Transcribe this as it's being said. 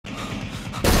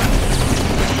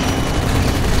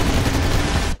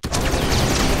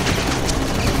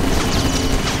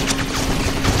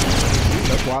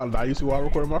Now you see why I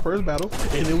recorded my first battle,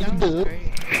 and it was a dub. It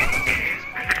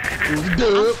was a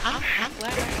dub. I'm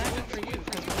glad for you.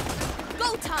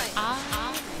 Go time.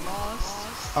 I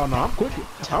lost. Oh no, I'm quick.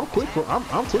 I'm quick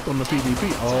on the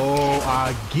PvP. Oh,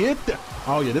 I get that.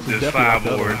 Oh yeah, this is definitely like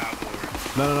the other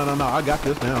one. No. I got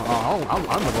this now. Oh, I'm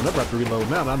not gonna never have to reload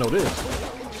now. I know this.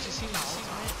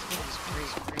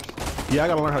 Yeah, I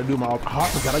gotta learn how to do my. Oh, I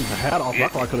forgot I even had off. I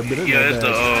thought I could have been in there.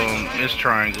 Yeah, it's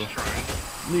triangle.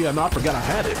 Yeah, no, I forgot I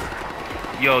had it.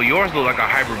 Yo, yours look like a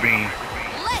hyper beam.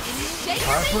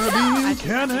 Hyper beam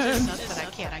cannon.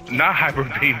 Not hyper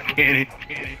beam cannon.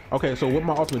 Okay, so with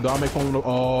my ultimate, do I make fun of?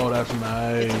 Oh, that's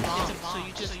nice.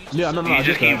 Yeah, no. You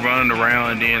just keep running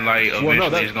around, and then like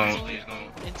eventually it's gonna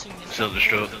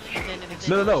self-destruct.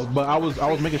 No. But I was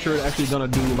making sure it's actually gonna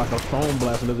do like a foam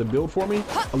blast, and does it build for me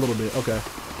a little bit? Okay.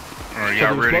 Alright,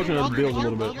 y'all ready? Explosion builds a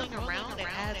little bit.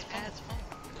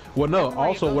 Well, no.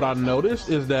 Also, what I noticed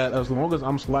is that as long as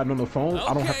I'm sliding on the foam,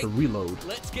 I don't have to reload.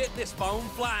 Let's get this foam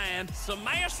flying.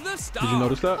 Smash the star. Did you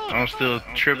notice that? I'm still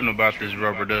tripping about this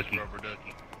rubber ducky.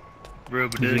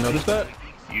 Did you notice that?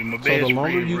 You my best So the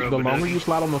longer friend, you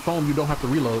slide on the foam, you don't have to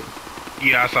reload.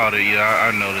 Yeah, I saw that. Yeah,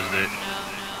 I noticed that.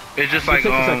 It's just like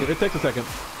it takes a second.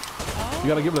 You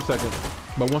gotta give it a second.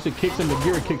 But once it kicks into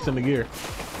gear, it kicks into gear.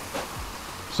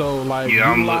 So like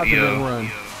utilize and then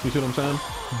run. You see what I'm saying?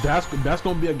 That's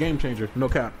gonna be a game changer. No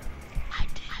cap.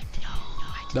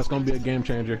 That's gonna be a game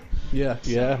changer. Yeah.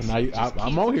 Now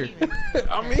I'm on here.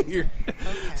 I'm in here.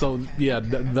 So yeah,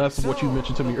 that's what you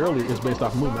mentioned to me earlier. Is based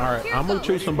off movement. All right, I'm gonna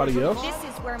choose somebody else.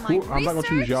 I'm not gonna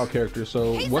choose y'all character.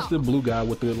 So what's the blue guy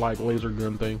with the like laser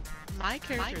gun thing? My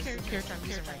character is the character I'm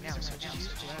using right now. So just use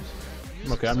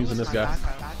it. Okay, I'm using this guy.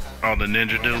 Oh, the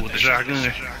ninja dude with the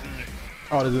shotgun.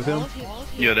 Oh, is this him?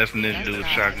 Yeah, that's the ninja dude with the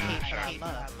shotgun.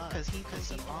 Because he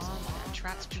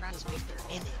traps me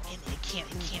and it can't.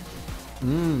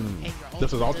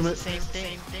 This is ultimate. Same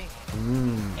thing.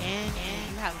 And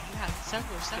you have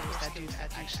several skills that do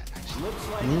that actually.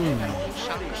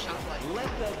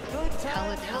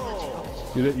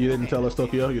 You didn't tell us,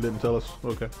 Tokyo. You didn't tell us.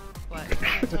 Okay. What?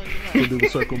 We'll do the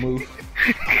circle move.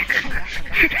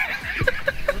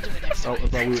 Oh, I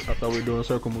thought we were doing a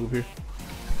circle move here.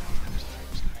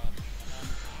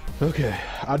 Okay,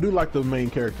 I do like the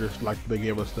main characters, like they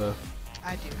gave us the.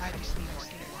 I do see more.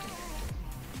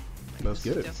 Let's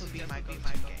get it. This would be my go-to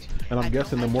game. And I'm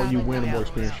guessing the more you win, the more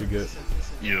experience you get.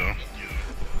 Yeah.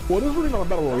 Well, this is really not a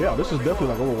battle royale. This is definitely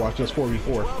like Overwatch, just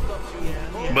 4v4.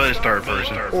 But it's third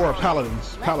person. Or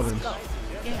paladins.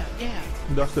 Yeah.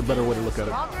 That's the better way to look at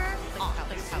it.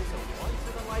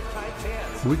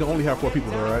 We can only have 4 people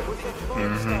though, right?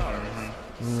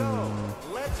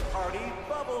 Let's party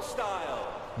bubble style.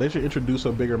 They should introduce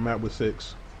a bigger map with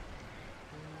 6.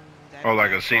 Oh,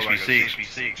 like a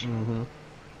 6v6.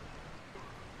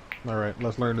 All right,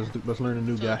 let's learn this. Let's learn a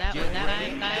new guy. All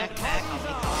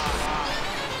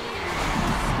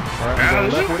right, I'm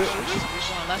going left with it.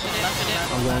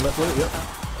 I'm going left with it. Yep.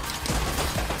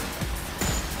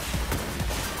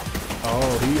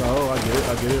 Oh, I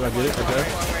get it. Okay.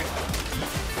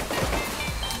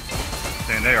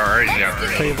 And they already got rid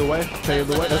of it. Pave the way.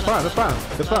 That's fine.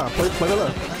 Play the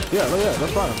left. Yeah,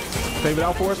 that's fine. Pave it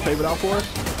out for us.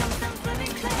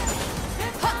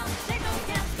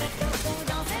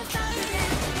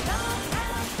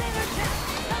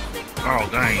 Oh,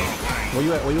 dang. Where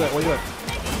you at?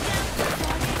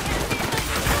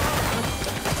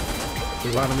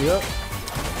 You're lining me up.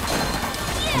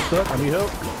 I'm stuck. I need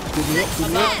help. Scoop me up.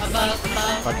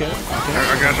 I can't.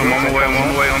 I got some on the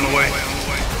way.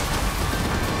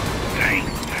 Dang.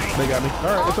 They got me.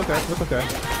 Alright, it's okay.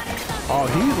 Oh,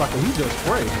 he's just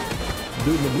spray.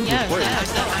 Dude, the just spray. I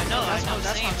know. That's what I'm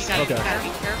saying. You gotta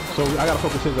be careful. So I gotta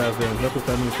focus his ass then. That's what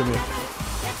that means to me.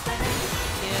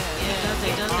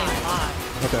 It does a lot.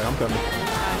 Okay, I'm coming.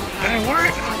 Dang, where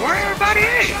everybody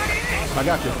at? I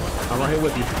got you. I'm right here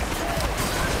with you.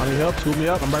 I need help. Scoop me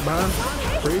up. I'm right behind.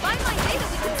 Freeze.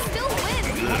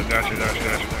 Good, got you.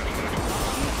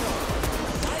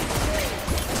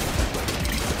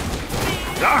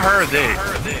 I heard that.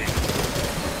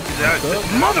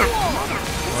 Mother.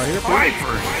 Right here,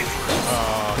 Viper.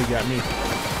 He got me.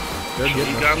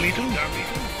 He got me too.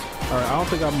 Alright, I don't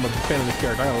think I'm a fan of this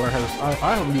character. I gotta learn how to.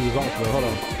 I haven't used his ult though. Hold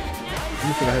on. Let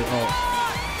me see his ult.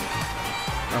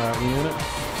 Alright, we in it.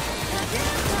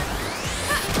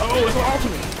 Oh, it's an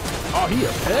ultimate. Oh, he a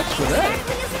pex for that.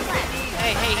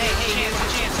 Hey, chance.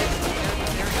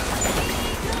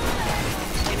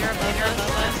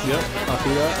 Yep, I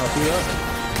see that.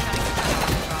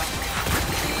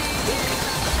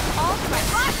 Oh my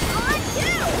gosh, on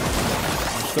you!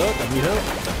 I'm stuck. I need help.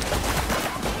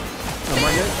 I'm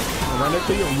right here. right next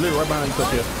to you. I'm literally right behind you,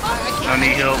 Tokyo. I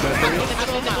need help. I'll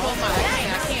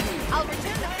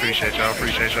return the Appreciate y'all.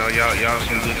 Appreciate y'all. Y'all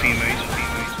some good teammates.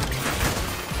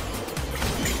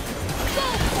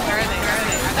 Where are they? Where are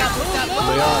they? I got moved up.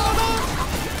 They are.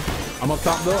 I'm up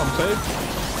top though. I'm safe.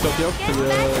 Tokyo to the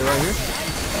right here.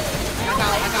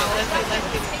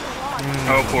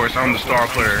 Oh, of course, I'm the star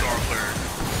player.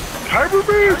 Hyper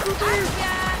Beam!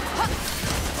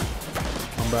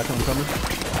 I'm back. I'm coming.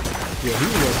 Yeah,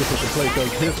 he's a little difficult to play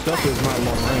because his stuff is not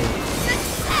long range.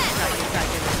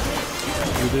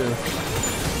 We do.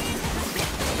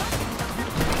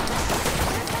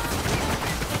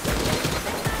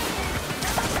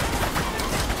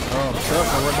 Oh, I'm stuck.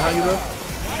 I'm right behind you though.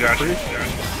 Gotcha.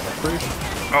 Free.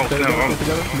 Oh, Stay no. together, Oh, stay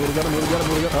together. Move together.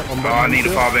 I'm oh, back I behind need you to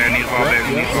still. fall back. I need to fall back. I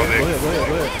need to fall Go back.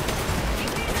 ahead.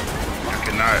 I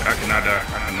cannot die. I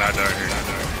cannot die here.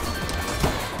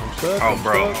 I'm stuck. Oh, I'm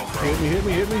bro. stuck. Hit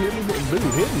me. Dude,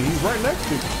 hit me. He's right next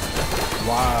to me.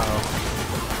 Wow.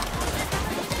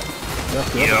 That's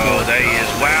the Yo, other that is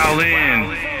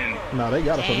wildin'. guy. Nah, they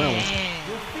got us on that one.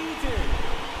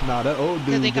 Nah, that old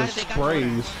dude they got just it, they got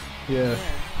sprays. Yeah.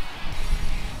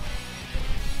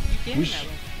 We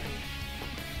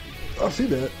I see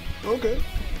that. Okay.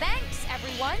 Thanks,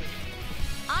 everyone.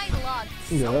 I logged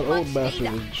so Yeah, that old much bastard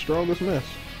data. was the strongest mess.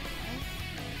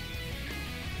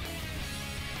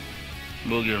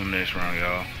 We'll get him next round,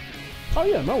 y'all. Oh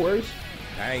yeah, no worries.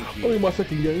 Thank Only you. my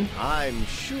second game. I'm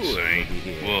sure we'll be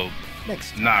here. Well,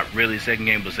 Next time. not really second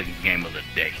game, but second game of the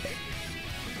day.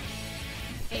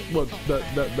 What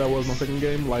that was my second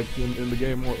game, like in the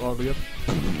game altogether.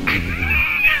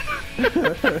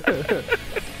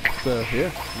 So yeah,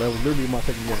 that was literally my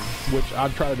second game, which I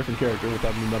tried a different character, which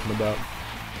I knew nothing about.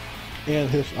 And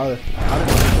his, I didn't know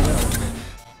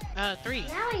that. 3,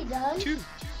 Now he does. 2,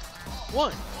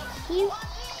 1.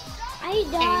 I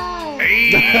died.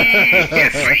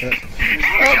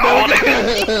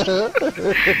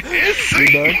 You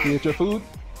done? You ate your food?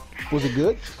 Was it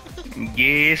good?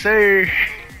 Yes, sir.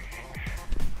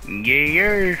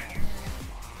 Yeah.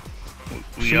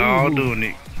 We all doing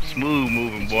it. Smooth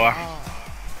moving, boy.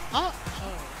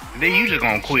 Then you just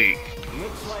gonna quit.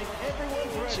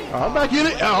 I'm back in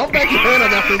it. I'm back in it. And I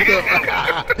got synced up.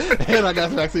 And I got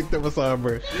synced up with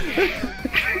Sunburn.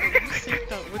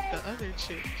 Synced up with the other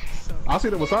chick. So. I see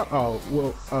that with Sunburn. Oh,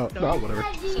 well, no, whatever.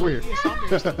 Weird. He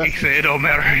said it don't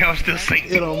matter. I'm still It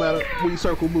singing. don't matter. We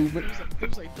circle movement.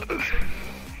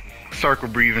 Circle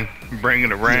breathing,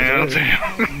 bringing it around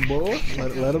town. Boy,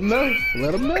 let them know.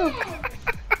 Let them know.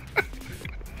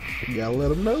 You gotta let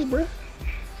them know, bruh.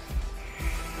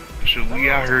 Should we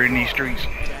out here in these streets?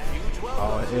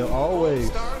 Oh, hell, always.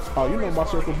 Oh, you know my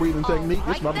circle breathing technique.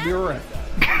 It's about to be alright.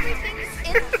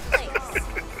 Everything's in place.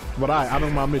 But I know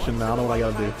my mission now. I know what I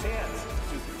gotta do.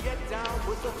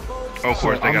 Of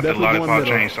course, So, they I'm got the definitely going lollipop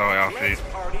middle. chainsaw outfit.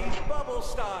 Party bubble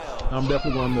style. I'm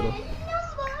definitely going middle.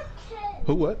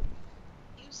 Who what?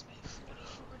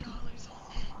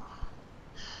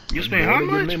 You spent Boy, how they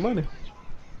getting much? their money.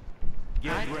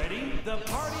 Get ready, the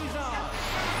party's on.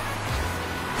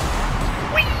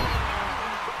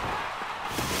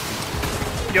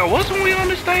 Yo, wasn't we on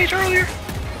the stage earlier?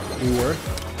 We were.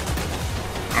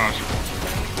 Awesome.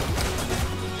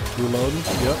 Reloading.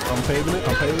 Yep, I'm paving it.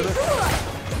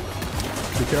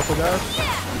 Be careful, guys.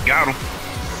 Got him.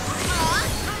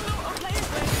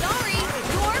 Sorry,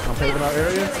 I'm paving our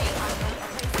area.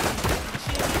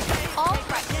 all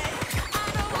right.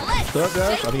 Let's What's up,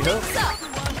 guys? I need help. things up.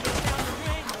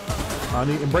 I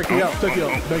need and break you out. Take you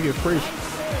out. Thank you. Preach.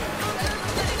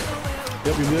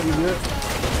 Yep, you good.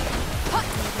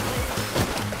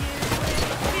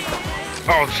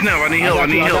 Oh snap! I need help. I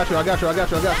need I help. got you.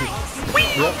 Yep,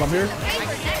 I'm here.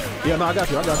 Yeah, no, I got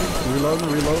you. Reloading.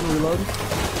 No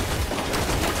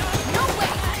way.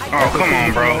 Oh come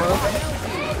on, bro.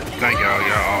 Thank y'all.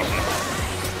 Y'all awesome.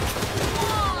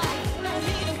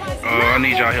 I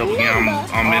need y'all help again.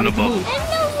 I'm in the bubble.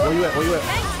 Where you at?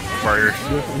 Right here.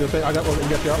 Just say, I got you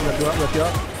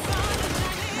out.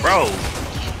 Bro.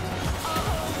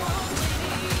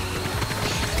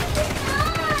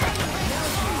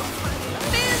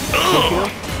 Ugh.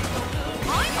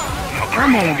 Oh,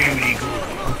 grandma won't give me good.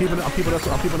 I'm keeping us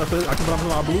on our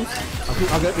blue. Yep.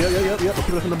 I'm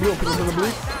keeping us in the blue. I'm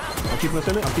keeping us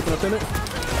in it. I'm keeping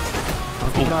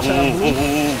our path blue.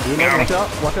 Got him.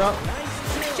 Watch out.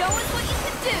 Show us what you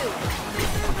can do.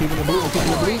 I'm keeping the blue.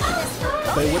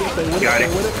 Stay with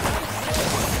it.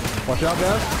 Watch out,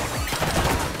 guys.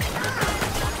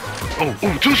 Oh,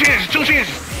 two chances.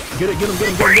 Get him.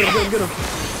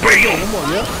 Bring him. One more.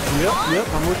 Yep.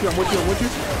 I'm with you.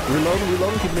 Reloading.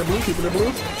 Keeping it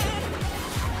blue.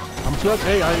 I'm I'm stuck.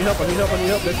 Hey, I need help. I need help. I need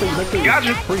help. Next to you. Got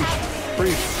you.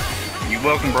 Preach. You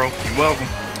welcome, bro. You welcome.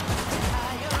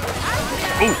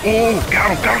 Ooh,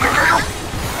 got him.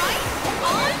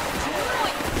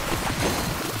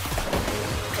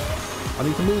 I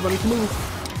need to move.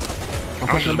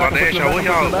 I'm just about to ask y'all, where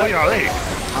y'all at?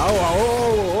 Oh,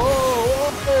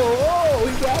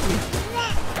 he got me.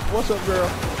 What's up, girl?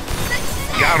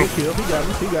 Got him. He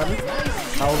got me.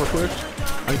 I overpushed.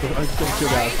 I need to finish you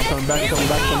guys. I'm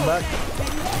coming back.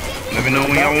 Let me know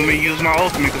when y'all want me to use my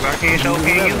ultimate, because I can't show Use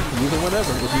you. it whenever.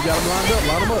 If you got them lined up,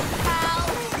 line them up.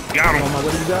 Got him. I'm on my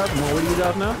way to you guys. I'm on my way to you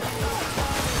guys now.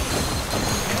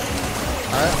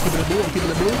 Alright, I'm keeping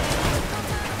it blue.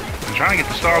 I'm trying to get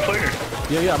the star player.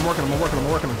 Yeah, I'm working him. I'm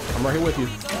right here with you.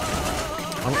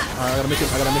 Alright, I gotta make it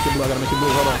blue.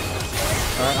 Hold on.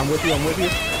 Alright, I'm with you.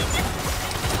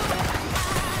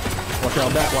 Watch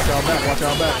y'all back.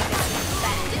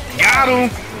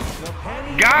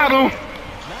 Got him.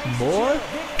 Boy.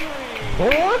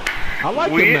 I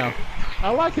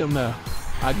like him now.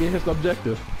 I get his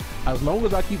objective. As long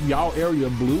as I keep y'all area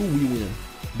blue, we win.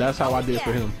 That's how I did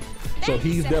for him. So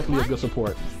he's definitely a good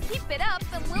support. Keep it up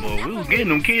and we'll Boy, we was getting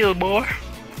them kills, boy.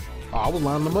 Oh, I was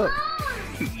lining them up.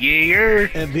 Yeah.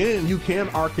 And then you can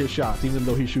arc his shots, even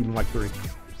though he's shooting like 3.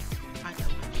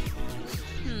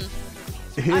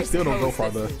 His still don't go far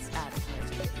though.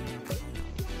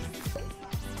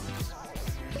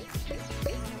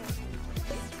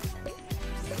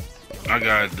 I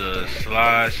got the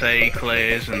slide save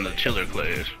class and the chiller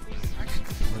class.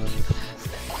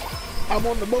 I'm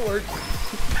on the board.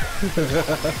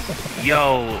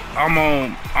 Yo,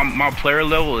 my player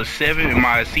level is 7 and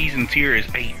my season tier is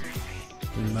 8.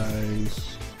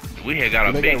 Nice. We had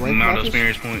got a big amount of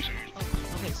experience points.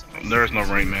 There's no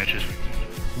rank matches.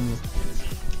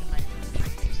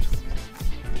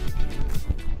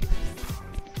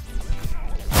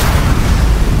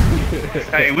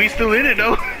 Hey, we still in it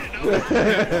though.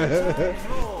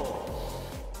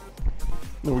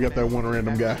 We got that one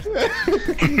random guy.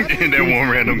 That one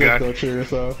random guy. Go cheer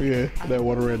us off. Yeah, that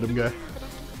one random guy.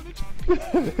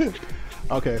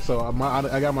 Okay, so I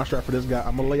got my strat for this guy.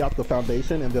 I'm gonna lay out the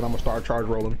foundation and then I'm gonna start charge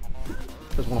rolling.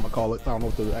 That's what I'm gonna call it. I don't know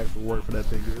what the actual word for that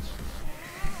thing is.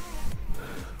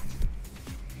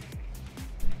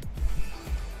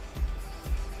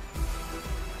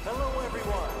 Hello,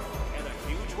 everyone, and a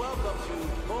huge welcome to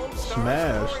FoamStars.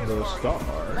 Smash the star.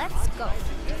 Let's go.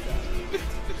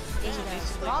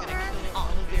 Stronger. All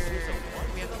of their,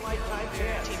 we have all of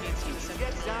their teammates use them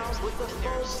Get down with the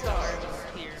FoamStars.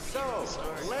 here. So,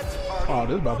 let's party. Oh,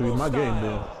 this is about to be my game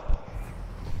then.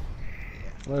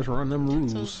 Let's run them So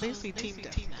rules. it's basically team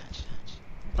deathmatch.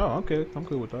 Oh, okay. I'm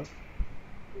cool with that.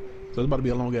 So it's about to be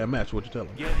a long ass match. What you telling?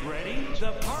 Get ready,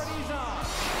 the party's on.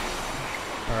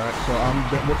 All right. So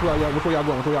which way y'all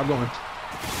going?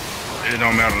 It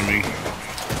don't matter to me.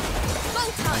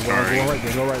 Go right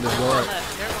there. Go right.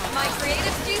 My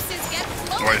creative juices get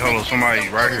flowing. Wait, hold on, somebody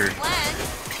right here.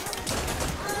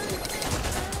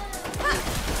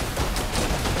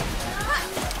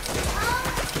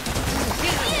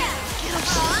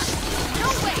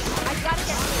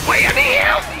 Wait, I need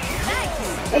help!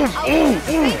 Ooh,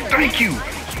 thank you!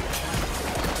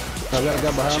 I got a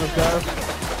guy behind us, guys.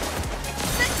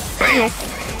 Bam!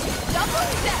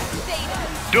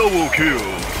 Double kill!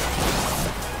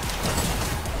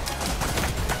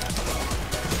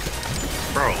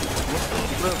 Bro,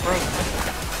 look, bro.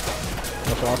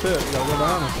 That's all I said. You gotta go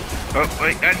behind us. Oh,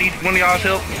 wait, I need one of y'all's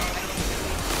help.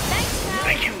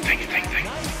 Thank you.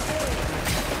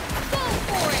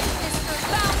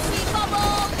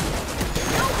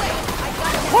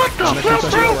 What the fuck,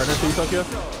 bro? Right next to you, Tokyo.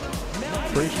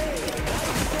 Preach.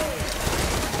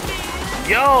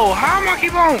 Yo, how am I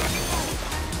keep on?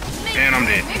 And I'm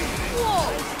dead.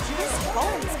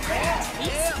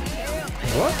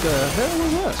 What the hell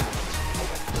was that?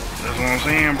 That's what I'm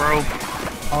saying, bro.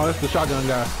 Oh, that's the shotgun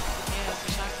guy.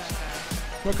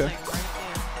 Okay.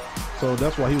 So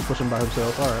that's why he was pushing by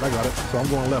himself. All right, I got it. So I'm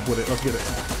going left with it. Let's get it.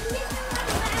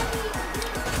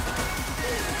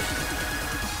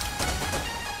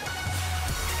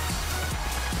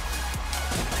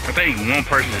 I think one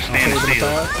person is standing still.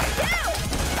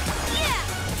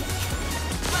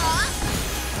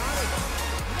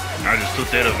 I just took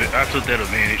that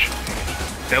advantage.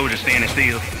 That was just standing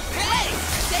still.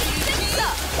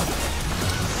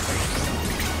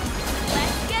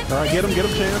 All right, get him, chance.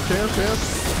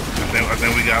 I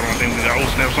think we got him. Oh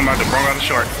snap, somebody brought out a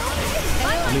shark.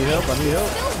 I need help.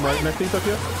 Right next to you,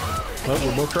 Tokyo. Oh,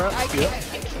 we're both trapped. Yep.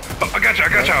 Oh, I got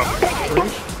y'all.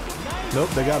 Preach. Nope,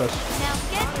 they got us.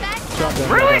 Shotgun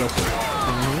Really? got us.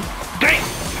 Dang!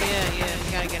 Yeah,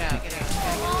 you gotta get out.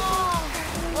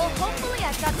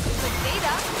 has got some good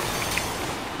data.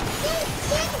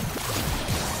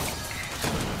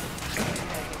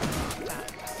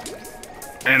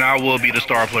 And I will be the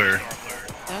star player.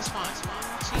 That's fine.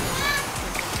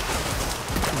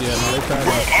 Yeah, no, they tied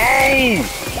up. Oh!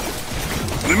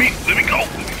 Let me go.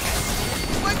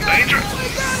 Danger.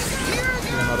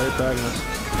 Yeah, no, they tagging us.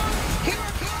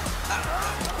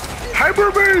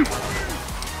 Hyper beam.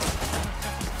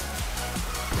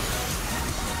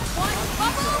 One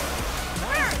bubble.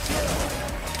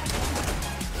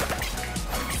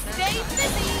 Stay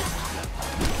busy.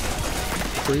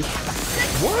 Freeze.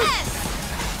 What?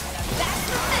 That's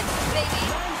the mix, baby.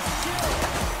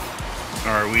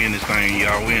 All right, we in this thing,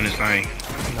 y'all. We in this thing.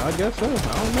 I guess so. I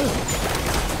don't know.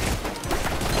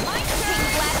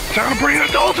 Time to bring out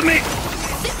the ultimate.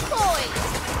 Deploy.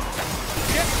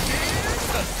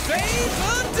 To save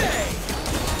the day.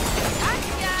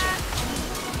 Gotcha.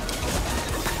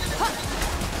 Huh.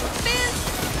 Fizz.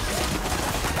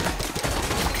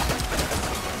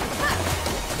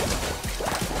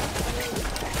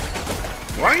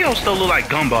 Why y'all still look like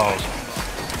gumballs?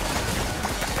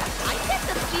 I get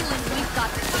the feeling we've got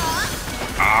this.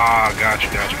 Ah, got you.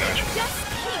 Just keep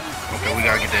Okay, we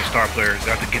gotta get that star player.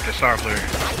 Got to get that star player.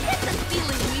 I get the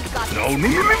feeling we've got No.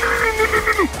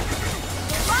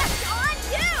 Rush on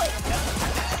you!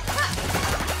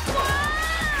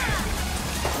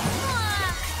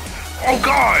 Oh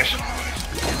gosh! Go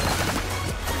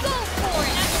for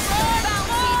it!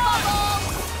 Bouncy bubble!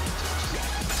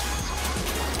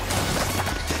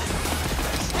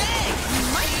 Hey, you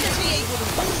might just be able to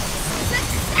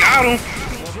Got him!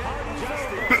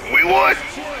 We won!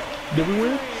 Did we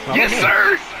win? I Yes, don't know.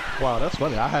 sir! Wow, that's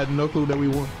funny. I had no clue that we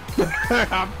won.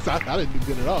 I didn't do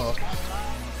good at all.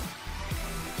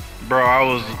 Bro, I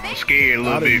was scared a I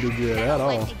little didn't do bit. good at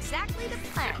all. exactly the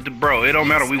plan. Bro, it don't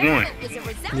matter. We won.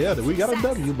 Yeah, we got a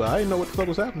W, but I didn't know what the fuck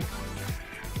was happening.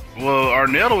 Well,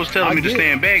 Arnetta was telling I me to did.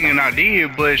 stand back, and I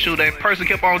did, but shoot, that person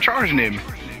kept on charging at me.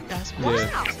 That's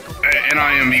Yeah. And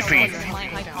I MVP.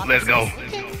 Let's go.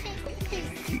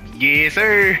 Yes,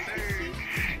 sir.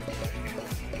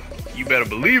 You better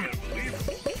believe it.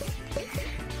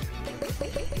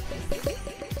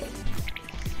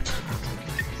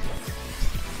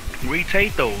 We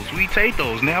take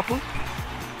those, Napa.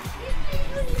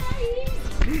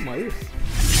 Ooh, my ear.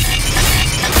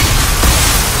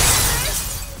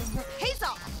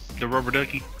 Hazel! The rubber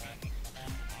ducky.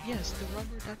 Yes, the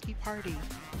rubber ducky party.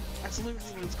 That's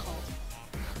literally what it's called.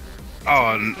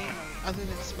 Oh, Game other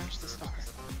than Smash the Star.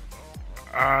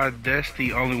 that's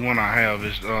the only one I have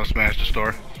is Smash the Star.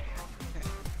 Okay.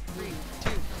 3, 2,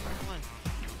 1.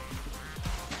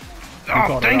 You Oh,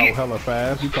 called it dang out it! hella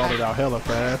fast. You called it out hella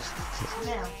fast.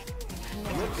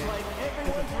 Looks like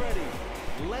everyone's ready.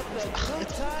 Let the good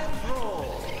times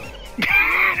roll.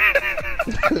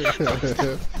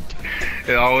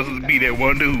 It always be that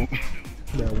one dude.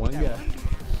 That one guy.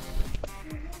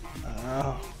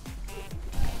 Oh.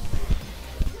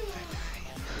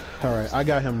 Alright, I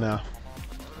got him now.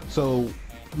 So,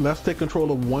 let's take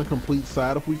control of one complete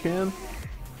side if we can.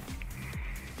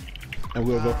 And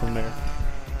we'll go from there.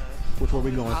 Which way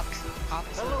we going? Opposite.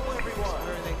 Hello, everyone.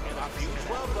 Where are they going?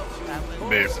 Welcome to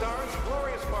Babe. FoamStars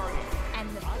Glorious Party. And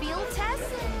the field test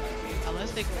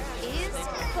Unless they go. is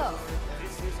go.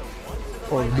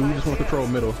 Or do we just want to control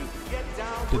middle? Get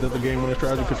down Is that the game when it's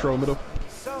trying to control middle?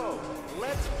 So,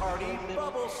 let's party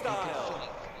bubble style.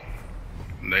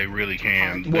 They really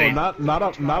can. Well, They, not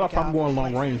if I'm going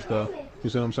long range though. You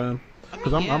see what I'm saying?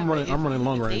 Because I'm running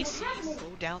long range. They go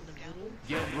down the middle.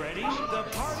 Get ready. The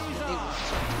party's They on. will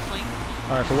start playing.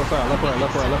 All right, so what side? Left, right,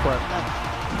 left, right, left, right.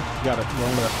 Got it.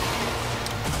 Wrong left.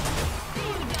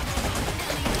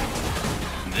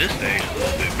 this stage is a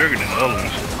little bit bigger than the other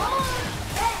ones.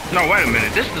 No, wait a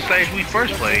minute. This is the stage we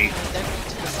first played. Then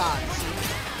to the sides.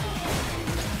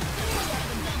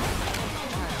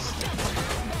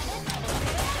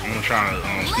 I'm trying to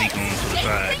sneak on to the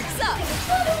side. Things up.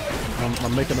 I'm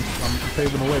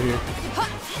paving the way here. Hey,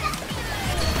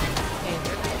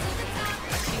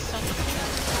 I see something.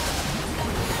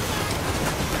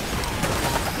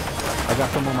 I got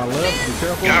some on my left. Be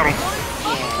careful. Got him.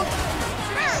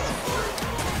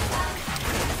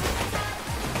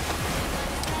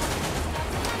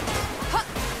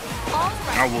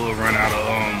 I will run out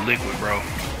of liquid, bro.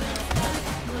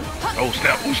 Oh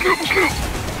snap! Oh snap! Oh snap!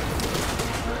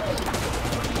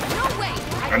 No way.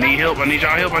 I need help. I need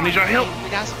y'all help. I need y'all help. We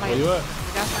got somebody. Where you at?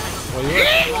 We got somebody Where you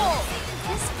at?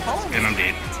 And I'm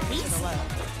dead. to the left.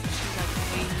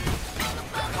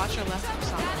 Watch your left or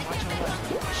something. Watch your left.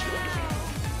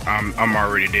 I'm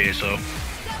already dead, so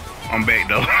I'm back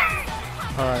though.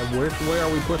 All right, where are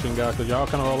we pushing, guys? Cause y'all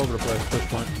kind of all over the place at this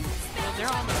point. Well, they're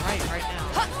on the right now.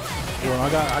 Well, I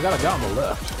got a guy on the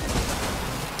left.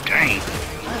 Dang.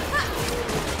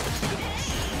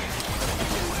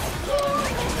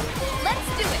 Let's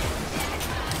do it.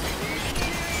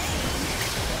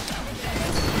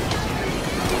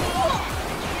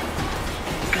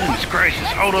 Goodness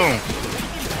gracious, hold on.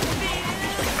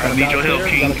 I need your help,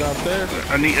 King.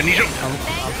 I need your.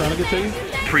 I'm trying to get to you.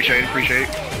 Appreciate it.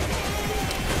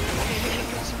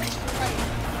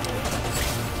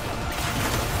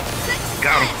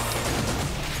 Got him.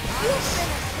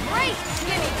 Great.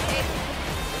 Gimme, babe.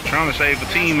 Trying to save a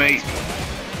teammate.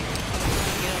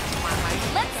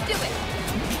 Let's do it.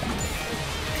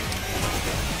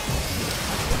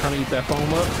 Trying to eat that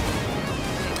foam up.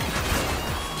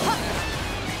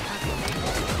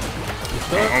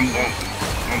 I'm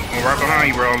right behind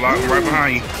you, bro. I'm right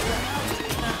behind you.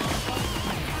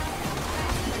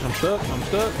 I'm stuck.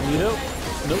 Need help?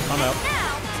 Nope, I'm out.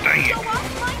 Now, Dang it. show off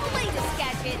my latest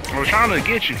gadget. I was trying to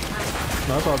get you.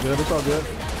 No, it's all good. It's all good.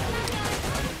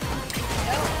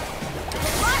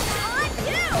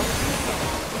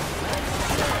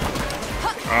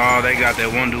 Oh, they got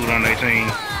that one dude on their team.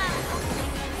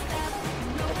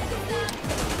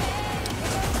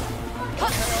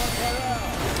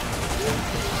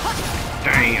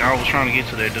 Dang, I was trying to get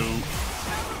to that dude.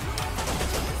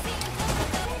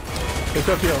 Hey,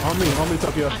 Tokyo, on me,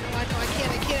 Tokyo. I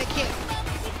can't.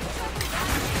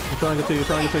 I'm trying to get to you,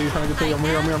 I'm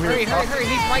here. Hurry,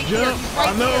 he's right here. Jump! I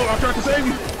know, I'm trying to save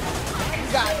you. You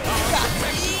got it.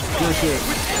 Good shit.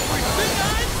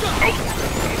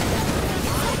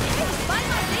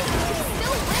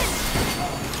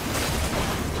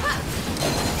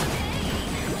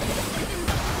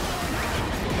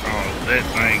 Oh, that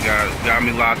thing got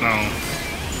me locked on.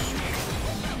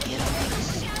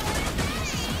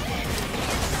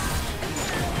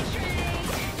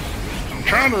 I'm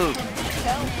trying to.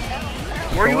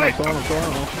 Where you at? I'm going.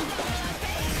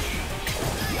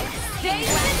 Stay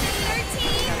with the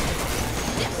 13.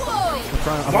 Whoa.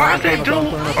 Why is that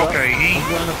dude? Okay, he.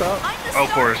 Of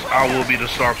course, I will be the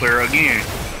star player again.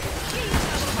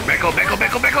 Back up.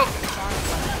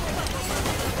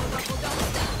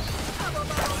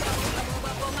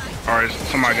 Alright,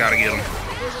 somebody gotta get him.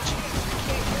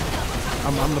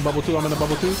 I'm in the bubble too.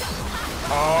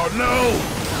 Oh no!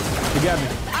 He got me.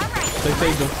 They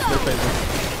saved him.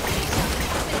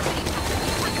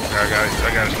 I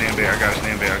gotta stand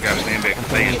back.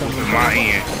 Stay in my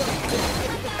end.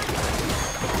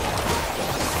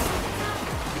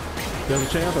 There's a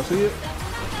chance. I see it.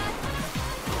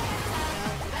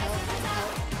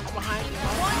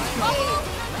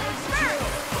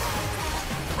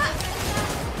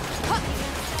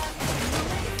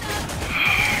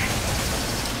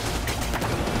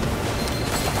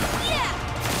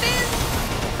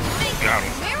 Got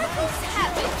him.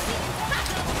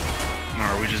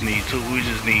 Alright, we just need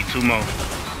two more.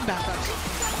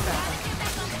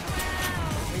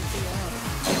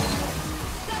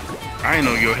 I didn't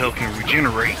know your health can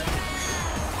regenerate.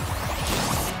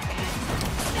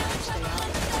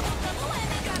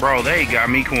 Bro, they got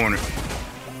me cornered.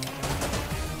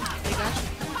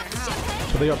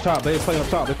 So they up top. They playing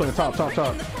top.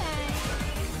 Top.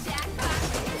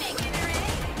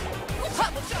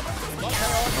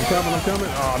 I'm coming.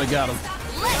 Oh, they got him.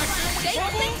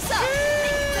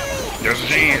 There's a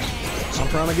chance. I'm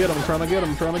trying to get him. He's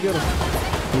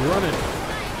running.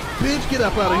 Bitch, get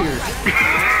up out of here.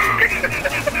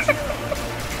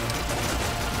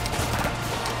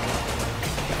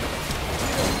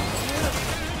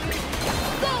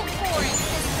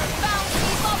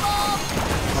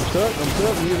 I'm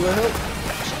stuck. Need a little help.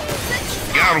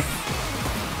 Got him.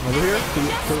 Over here.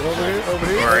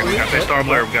 Alright, we got that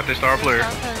star player.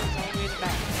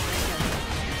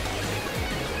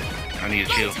 I need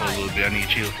to chill for a little bit.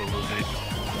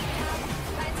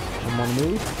 I'm on the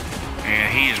move. And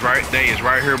they is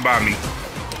right here by me.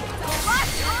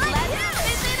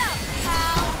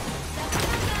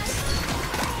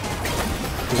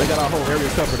 They got our whole area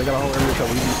covered. We need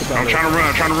to I'm trying to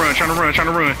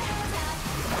run.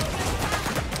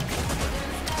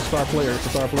 Star player.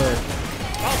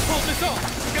 I'll pull this off.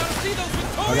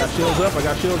 You gotta see those victorious. I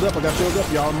got shields up.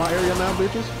 Y'all in my area now,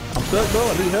 bitches. I'm stuck though.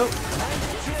 I need help.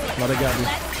 No, they got me.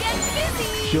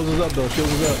 Shields is up though.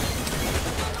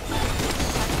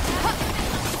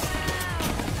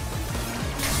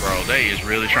 Bro, they is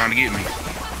really trying to get me.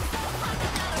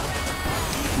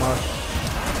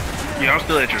 Yeah, I'm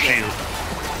still at your shield.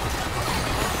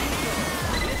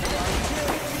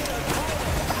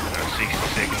 Got 60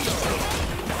 seconds to go.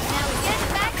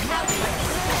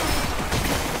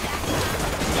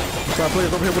 Star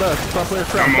players over here with us. Star players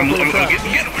trap. I'm Star players trap. get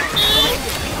him.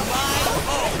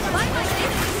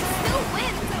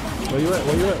 Where you at?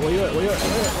 Where you at? Where you at? Where you at?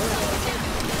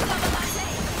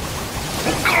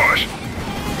 Oh gosh.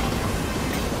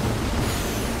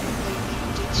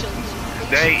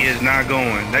 They is not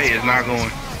going. They is not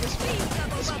going.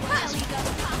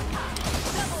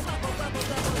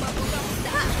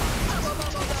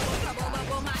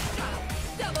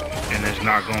 And it's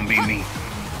not gonna be me.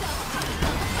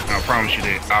 I promise you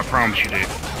that. I promise you that.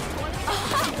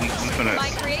 We finna.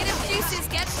 My creative juices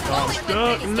get flowing with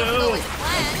stuck. things No. don't go as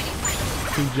planned.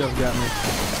 He just got me.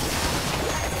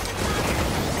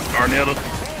 Arnetta,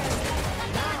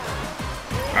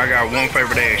 I got one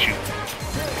favor to ask you.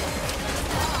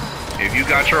 If you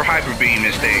got your hyper beam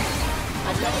this thing.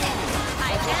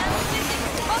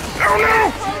 Oh no!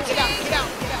 Get out, get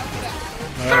out, get out, get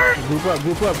out. Alright, group up,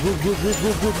 group up,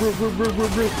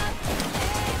 group.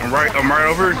 I'm right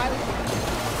over here.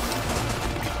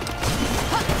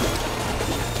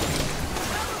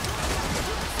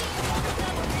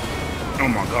 Oh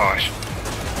my gosh.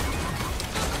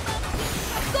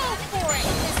 Go for it,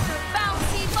 Mr.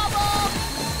 Bouncy Bubble.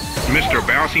 Mr.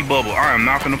 Bouncy Bubble, I am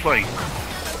not gonna play.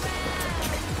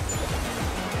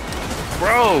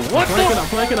 Bro, what I'm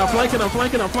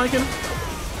flanking.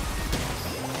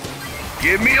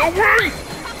 Give me a ring!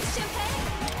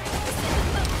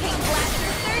 King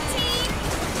Blaster 13.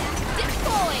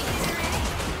 Deploy.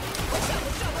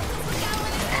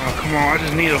 Oh, come on, I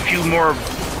just need a few more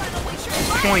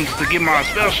points to get my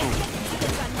special.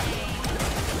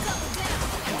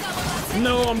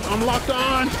 No, I'm locked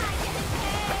on.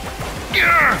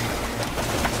 Yeah!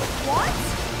 What?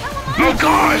 Oh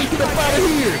gosh! Get up out of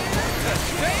here.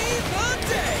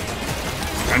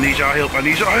 I need y'all help, I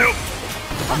need y'all help!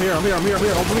 I'm here. Oh,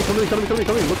 come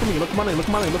in. Look at my name. I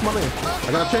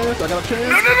got a chance. No, no, no, no,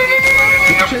 no, no,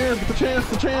 Get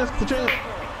the chance.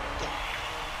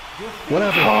 What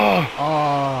happened?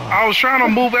 I was trying to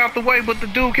move out the way, but the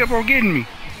dude kept on getting me.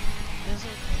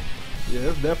 Yeah,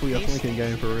 it's definitely a flanking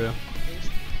game for real.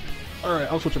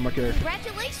 Alright, I'm switching my character.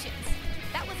 Congratulations.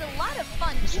 That was a lot of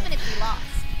fun, even if you lost.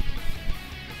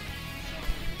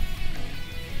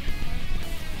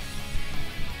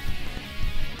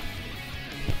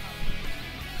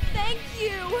 Thank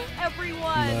you,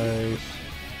 everyone. Nice.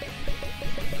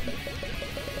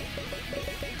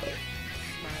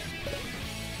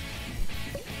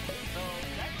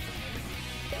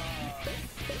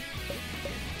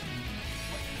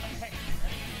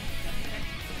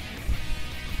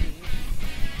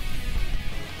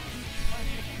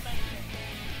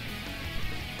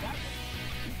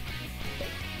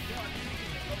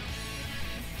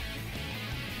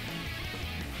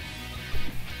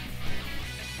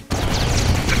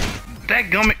 That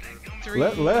gummit.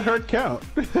 Let her count.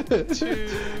 2,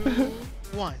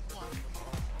 1.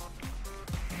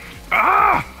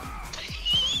 Ah!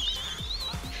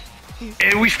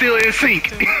 And we still in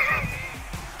sync.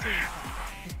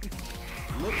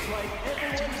 Looks like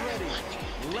everyone's ready.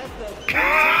 Let the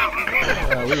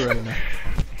We ready now.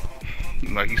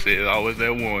 Like you said, always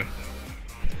that one.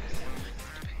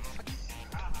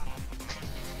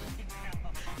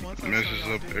 Messes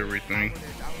up everything.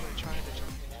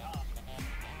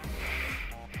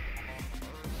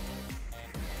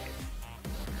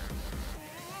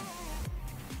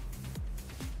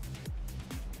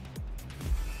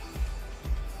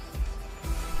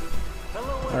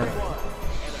 Alright.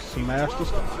 Smash the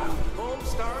stuff.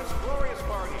 FoamStars Glorious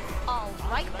Party. All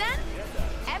right then.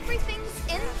 Everything's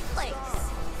in place.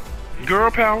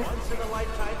 Girl power. Once in a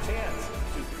lifetime chance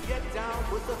to get down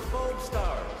with the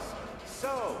FoamStars.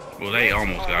 So, Well, they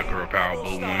almost got girl power,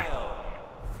 but one.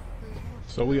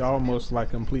 So we almost like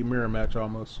complete mirror match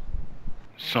almost.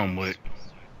 Somewhat.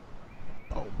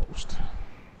 Almost.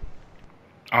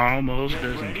 Almost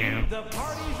doesn't count. the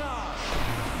party's on.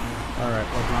 Alright,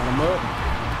 let's line them up.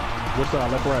 Which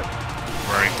side? Left, right.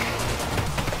 Right.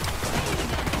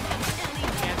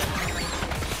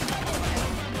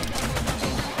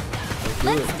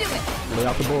 Let's do it. Lay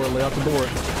out the board.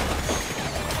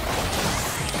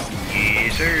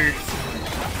 Yes, sir.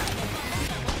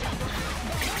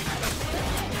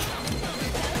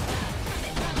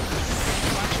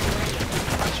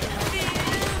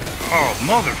 Oh,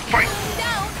 mother fight.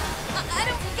 Down. I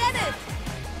don't get it.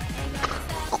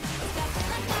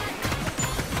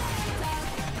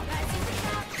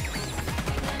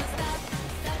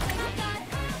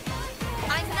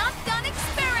 I'm not done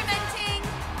experimenting.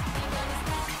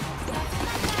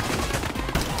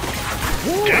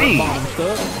 Dang. Bottom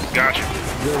stuff. Gotcha.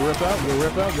 Good rip out. You're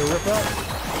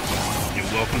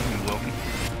welcome.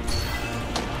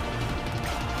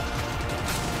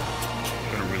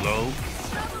 Reload.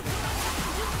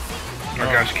 I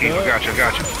got you, Keith. I got you.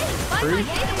 Free.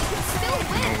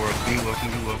 No worries. You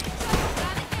welcome.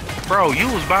 Bro, you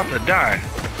was about to die.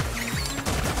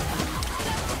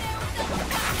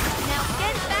 Now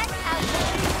get back out.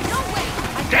 No way.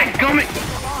 Dadgummit.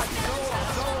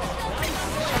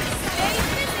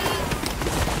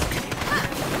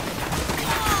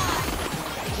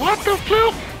 What the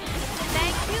flip?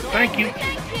 Thank you. No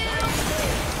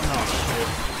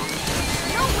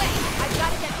way. I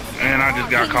gotta get And I just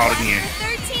got caught again.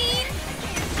 13.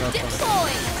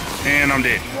 Deploy. And I'm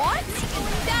dead. What?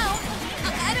 Going down.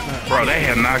 I don't Bro, they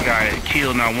have not got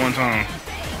killed not one time.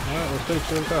 Alright, let's take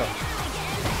this out.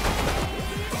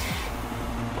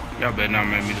 Y'all better not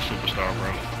make me the superstar,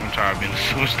 bro. I'm tired of being the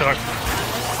superstar.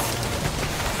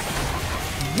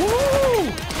 Woo!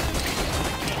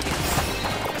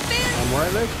 I'm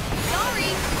right next. Sorry.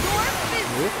 You're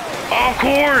busy. Of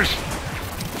course!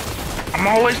 I'm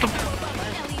always the...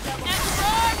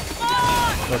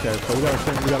 Okay, so we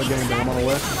got a game done. I'm on the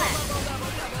left.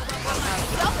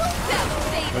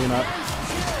 No, you're not.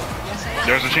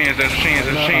 There's a chance. No, I'm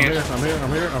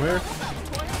here.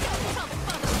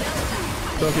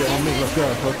 Sophia, on me. Let's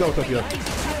go, Sophia.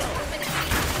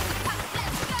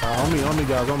 On me,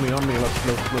 guys. On me.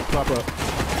 Let's pop up.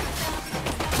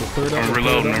 Let's clear it up. I'm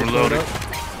reloading.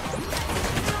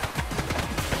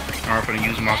 Alright, I'm gonna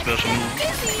use my special move.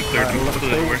 Clear the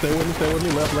everywhere. Stay with me.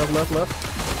 Left.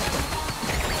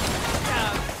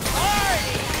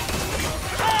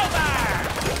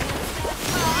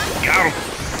 Got him.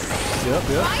 Yep.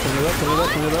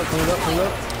 Clean it up.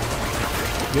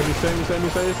 Give me save.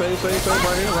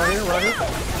 Right here.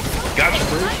 Got you.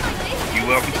 You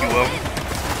welcome.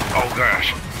 Oh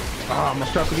gosh. I'm gonna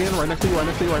strap again. Right next to you. Right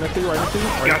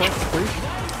Gotcha. Please.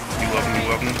 You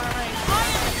welcome.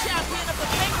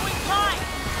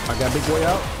 I got big boys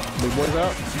out. Go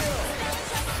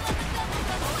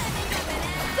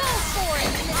for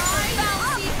it, Mr.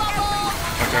 Bouncy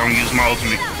Bubble. Okay, I'm gonna use my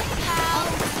ultimate.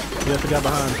 Yes, I got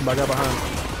behind.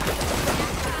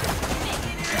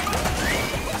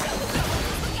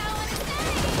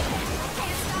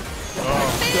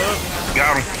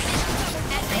 Got him.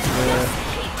 Yeah.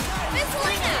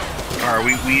 Alright,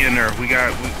 we in there. We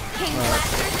got it.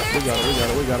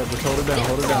 Just hold it down.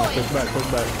 Push back.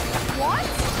 What?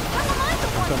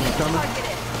 I'm coming.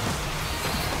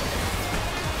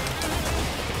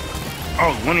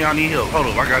 Oh, one of y'all need help. Hold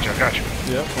up, I got you.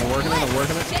 Yep, I'm working it.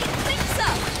 Shake things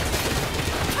up.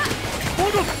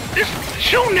 Hold up, this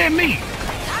shooting at me.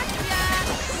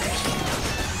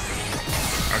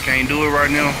 I can't do it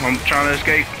right now. I'm trying to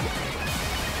escape.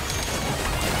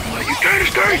 I'm like, you can't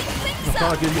escape. I'm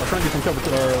trying to get some cover.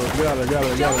 Get out of there.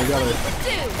 I'm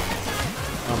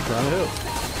trying to help.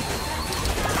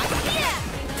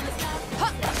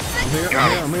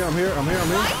 I'm here.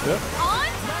 Yep. Oh,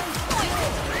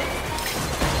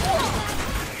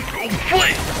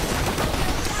 foot.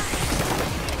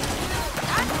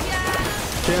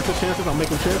 Chances. I'm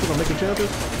making chances.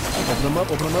 Open them up.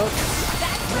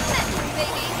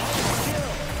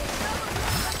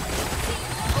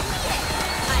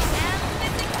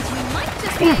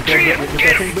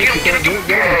 Get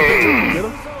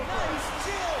him.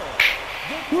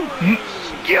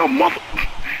 Yeah, mother.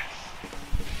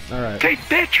 All right. Take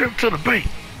that trip to the bank.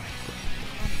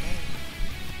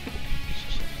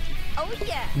 Oh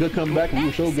yeah. Good comeback. You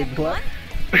were so good clap.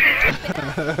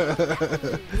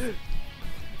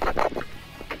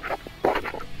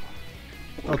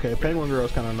 Okay, Penguin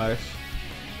Girl's kind of nice.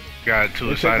 Got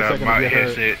too excited. My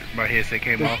headset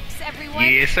came off.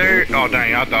 Yes, sir. Oh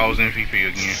dang, I thought I was MVP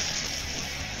again.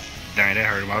 Dang, that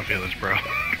hurt my feelings, bro.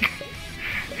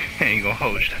 Ain't gonna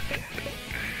hold you.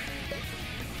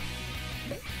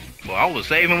 Well, I was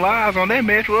saving lives on that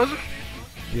match, wasn't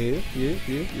it? Yeah.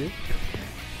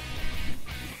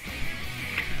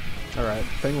 All right,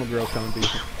 Penguin Girl's kind of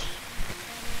decent.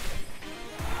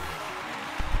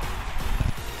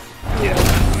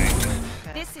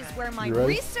 This is where my You ready?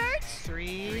 research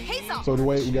 3. pays off. So the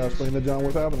way you gotta explain to John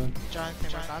what's happening.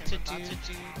 Jonathan, we're about to do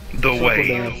The way.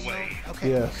 dance. Okay.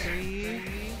 Yes. 3,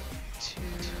 2,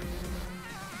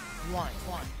 1.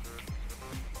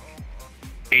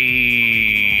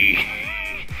 Hey.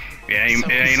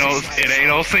 It ain't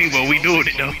no sing, but we doing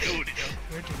it though. We're doing it.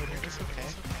 It's okay.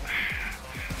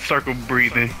 Circle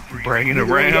breathing, bringing it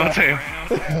around town.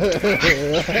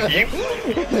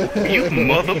 you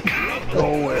mother.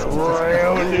 Going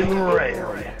round and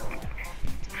round.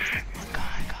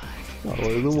 Oh,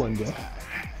 there's the one guy.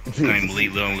 I can't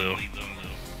believe Lil.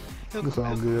 It's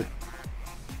all good.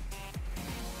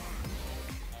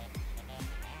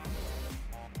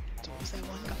 Don't say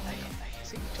one guy.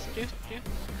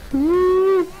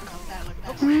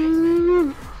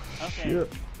 Okay. Yep.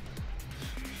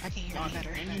 I can hear you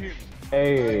better.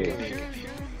 Hey.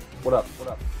 What up? What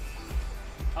up?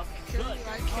 Okay, good.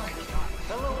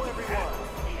 Hello, everyone.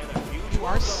 And a huge You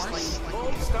are slightly.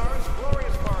 FoamStars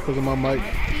Glorious Party. Because of my mic.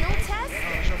 Field test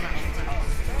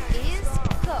is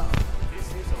go. This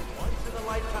is a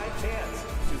once-in-a-lifetime chance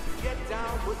to get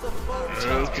down with the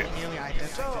FoamStars. Okay.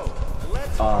 So,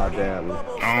 let's Damn.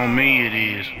 On me it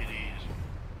is.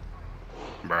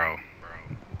 Bro.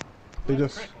 They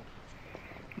just.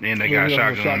 Then they got a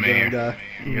shotgun man. guy.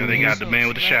 Yeah, they got the man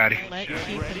with the shotty. Let keep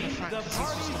in the front because he's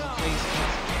just going crazy.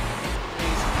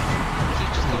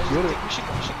 Get it. We should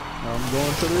go. I'm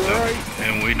going to the right.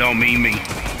 And we don't mean me.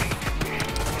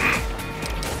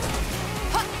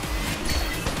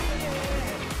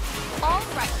 All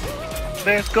right,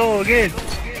 Let's go again.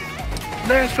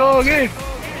 Let's go again.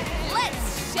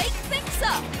 let's shake things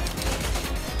up.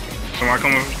 Somebody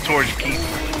coming towards you,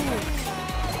 Keith.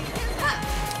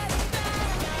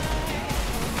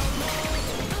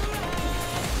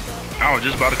 I was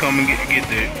just about to come and get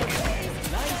there.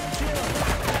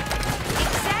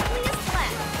 Exactly as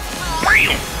planned.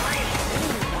 Bam!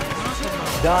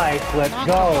 Nice, let's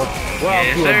go. We're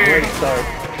Yes, off to sir. a great start.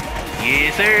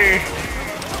 Yes, sir.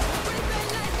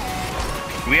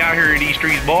 We out here in these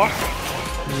streets, boy.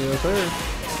 Yes, sir.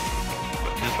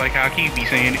 Just like how Keith be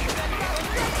saying it.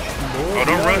 Boy, Oh,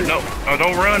 don't we run. out No. Oh,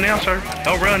 don't run now, sir.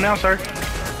 Don't run now, sir.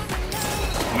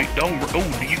 We don't. Oh,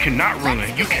 you cannot run.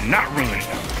 You cannot run.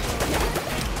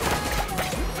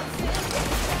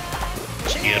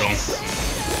 Get him.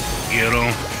 Get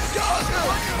him.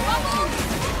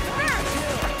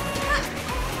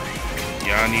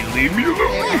 Y'all need to leave me alone.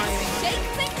 Let's shake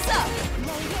things up.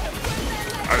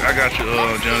 I got you,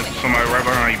 John. Somebody right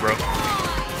behind you, bro.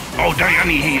 Oh, dang, I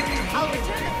need hit. I'll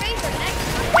return the favor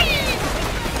next. Whee!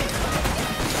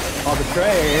 On the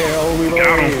trail, we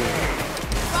Got him. leave.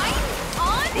 Right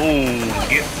on. Oh,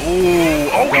 get.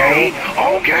 Oh, okay.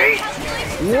 Okay.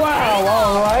 Wow,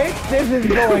 alright. This is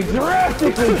going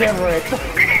drastically different.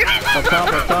 Up top.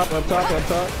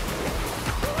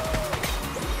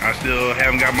 I still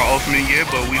haven't got my ultimate yet,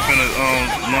 but we finna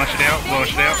launch it out.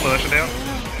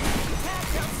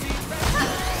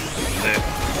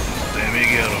 Let me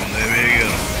get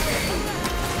him.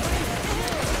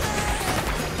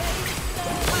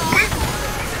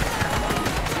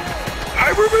 I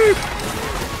remember.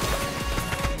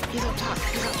 He's up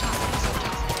top.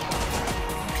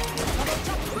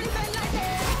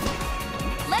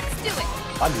 Let's do it.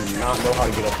 I do not know how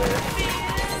to get up there.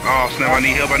 Oh snap! I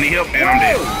need help, and I'm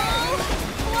dead.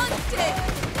 Wanted.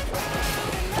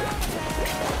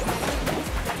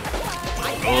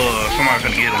 Somebody's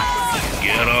gonna get him.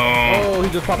 Get him. Oh, he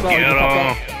just popped out. Get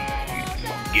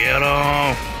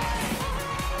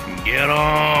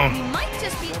him. We might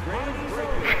just be.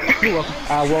 You're welcome.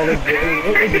 Well, it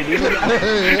didn't even.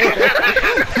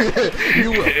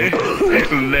 You're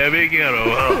welcome. Let me get him.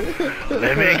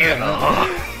 Let me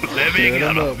get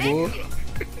Set him him. up, boy.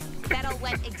 That all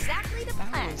went exactly to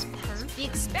plan. The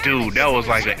experiment. Dude, that was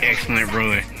like an excellent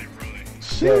run.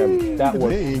 Damn, that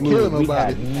was They ain't smooth. killing We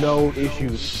nobody. had no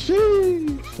issues.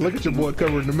 Sheesh. Look at your boy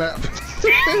covering the map.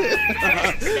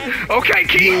 Okay,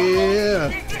 Keith.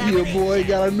 Yeah, your boy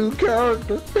got a new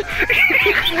character.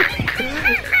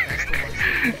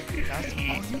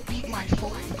 You beat my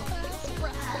boy.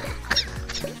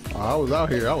 I was out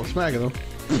here. I was smacking him.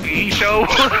 He showed.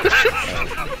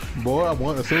 Boy,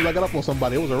 as soon as I got up on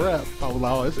somebody, it was a wrap. I was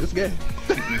like, oh, it's gay.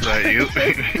 He's like, you.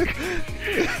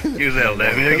 He was like,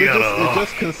 let me It's get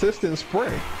just him. consistent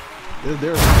spray.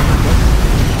 There's